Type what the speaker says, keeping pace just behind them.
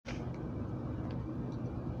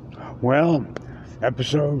Well,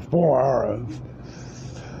 episode 4 of,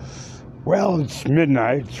 well, it's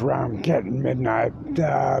midnight. It's around getting midnight.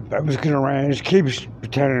 I was going to rain. It keeps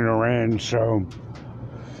pretending to rain, so,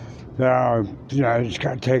 I just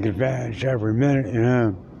got to take advantage every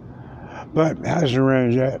minute, But it hasn't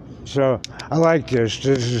rained yet, so I like this.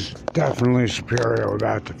 This is definitely superior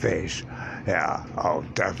without the face. Yeah, oh,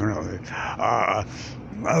 definitely.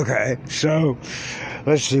 Okay, so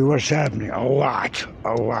let's see what's happening. A lot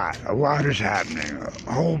is happening.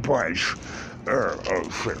 A whole bunch. Oh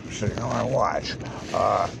shit, I'm sitting on my watch.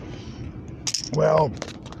 Well,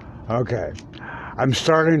 okay. I'm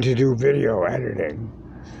starting to do video editing.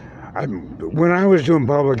 When I was doing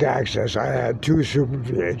public access, I had 2 Super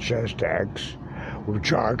VHS decks with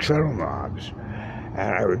chalk shuttle knobs.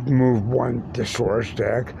 And I would move the source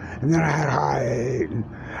deck, and then I had high 8.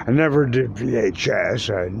 I never did VHS,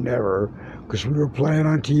 because we were playing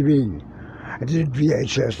on TV. I did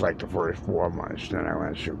VHS like the first 4 months, then I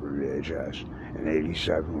went Super VHS in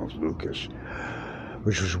 '87 with Lucas,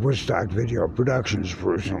 which was Woodstock Video Productions,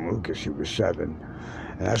 Bruce and Lucas. He was 7.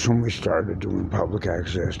 And that's when we started doing public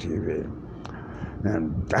access TV.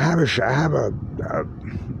 And I have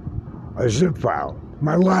a zip file.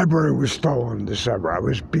 My library was stolen in December. I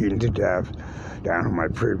was beaten to death down in my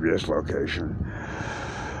previous location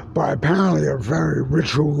by apparently a very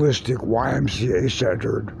ritualistic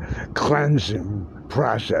YMCA-centered cleansing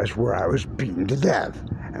process where I was beaten to death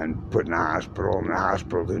and put in a hospital, and the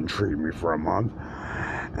hospital didn't treat me for a month,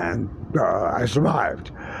 and I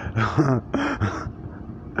survived.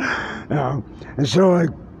 And so,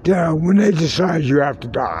 when they decide you have to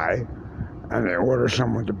die, and they order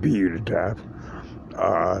someone to beat you to death,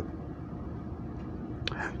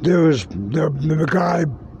 there was the guy,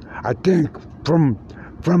 I think, from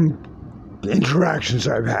the interactions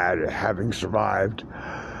I've had, having survived,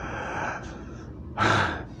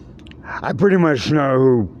 I pretty much know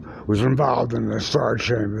who was involved in the star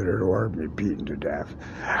chamber that ordered me beaten to death.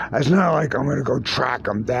 It's not like I'm going to go track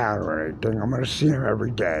him down or anything. I'm going to see him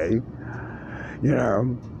every day.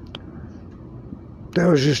 That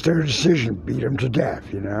was just their decision, beat him to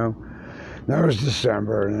death, That was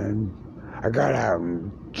December, and then I got out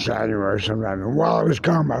in January sometime. And while I was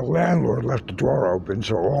gone, my landlord left the door open,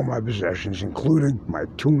 so all my possessions, including my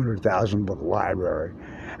 200,000 book library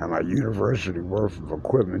and my university worth of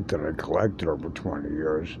equipment that I collected over 20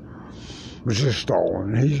 years, was just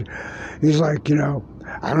stolen. He's like,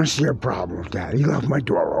 I don't see a problem with that. He left my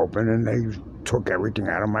door open, and they took everything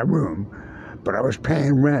out of my room. But I was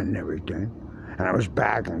paying rent and everything, and I was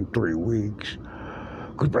back in 3 weeks.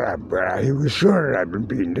 But he was sure that I'd been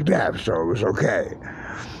beaten to death, so it was okay.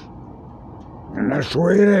 And that's the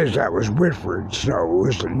way it is. That was Whitford. So it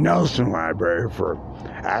was the Nelson Library for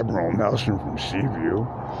Admiral Nelson from Seaview.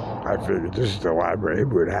 I figured this is the library he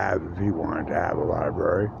would have if he wanted to have a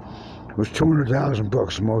library. It was 200,000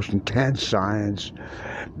 books, the most intense science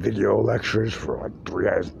video lectures for like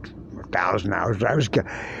 3,000 hours. I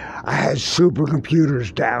had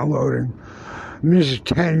supercomputers downloading. This is a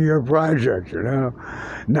 10-year project,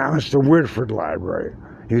 Now it's the Whitford Library.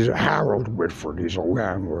 He's a Harold Whitford. He's a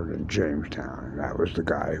landlord in Jamestown. That was the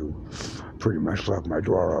guy who pretty much left my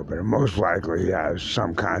door open. And most likely he has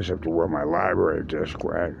some concept of where my library disk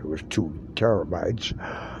went. It was 2 terabytes.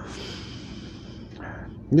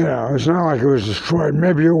 It's not like it was destroyed.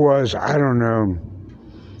 Maybe it was. I don't know.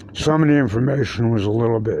 Some of the information was a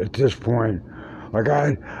little bit, at this point, like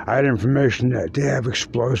I had information that they have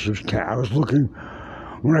explosives. I was looking,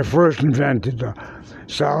 when I first invented the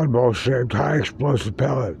salad bowl-shaped high explosive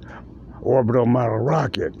pellet orbital metal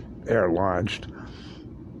rocket air-launched.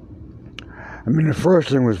 The first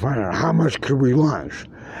thing was finding out how much could we launch.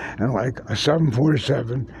 And like a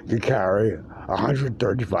 747 could carry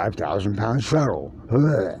 135,000 pound shuttle.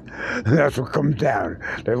 That's what comes down.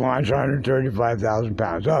 They launch 135,000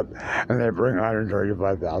 pounds up, and they bring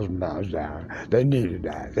 135,000 pounds down. They needed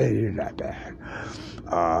that. They needed that bad.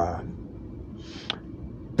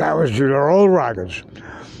 That was due to their old rockets.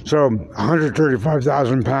 So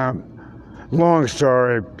 135,000 pound, long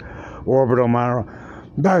story, orbital model.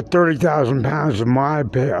 About 30,000 pounds of my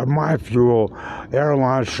fuel, air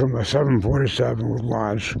launched from a 747 would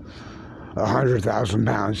launch 100,000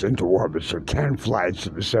 pounds into orbit. So 10 flights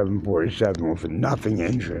of a 747 with a nothing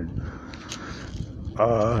engine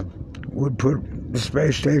would put the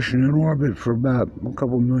space station in orbit for about a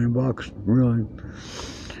couple $1 million, really.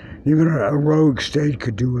 Even a rogue state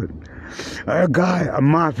could do it. A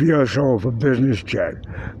mafioso with a business jet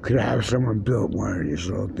could have someone build one of these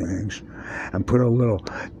little things and put a little.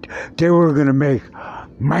 They were going to make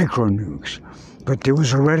micro nukes, but there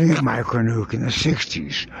was already a micro nuke in the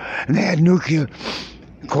 60s, and they had nuclear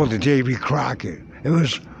called the Davy Crockett. It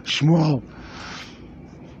was small.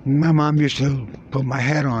 My mom used to put my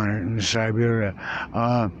head on it in Siberia.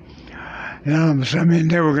 So, I mean,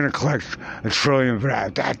 they were going to collect $1 trillion for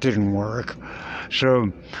that. That didn't work.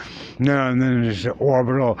 So, no, and then there's the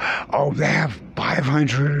orbital. Oh, they have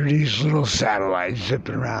 500 of these little satellites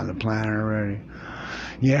zipping around the planet already.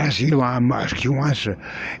 Yes, Elon Musk, he wants to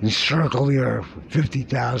encircle the Earth with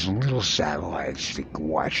 50,000 little satellites that can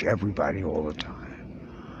watch everybody all the time.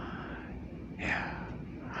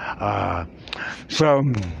 Yeah. So,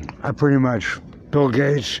 I pretty much, Bill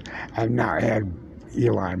Gates, and now I had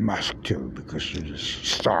Elon Musk too, because of this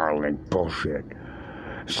Starlink bullshit.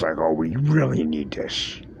 It's like, oh, we really need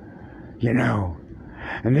this. You know?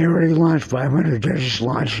 And they already launched 500, they're just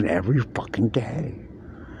launching every fucking day.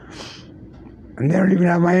 And they don't even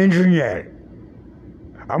have my engine yet.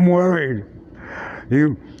 I'm worried.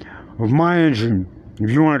 With my engine, if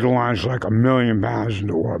you wanted to launch like 1 million pounds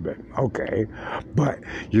into orbit, okay. But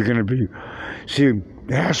you're going to be... See, it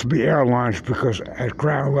has to be air launched because at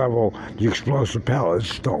ground level, the explosive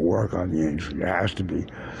pellets don't work on the engine. It has to be...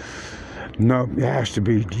 No, it has to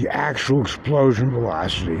be the actual explosion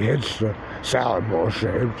velocity hits the salad bowl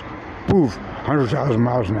shape. Poof, 100,000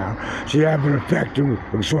 miles an hour. So you have an effective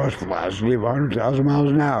exhaust velocity of 100,000 miles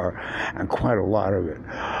an hour, and quite a lot of it.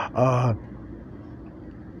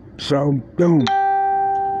 So, boom.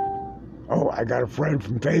 Oh, I got a friend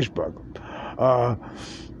from Facebook.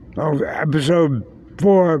 Episode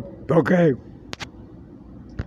 4, okay.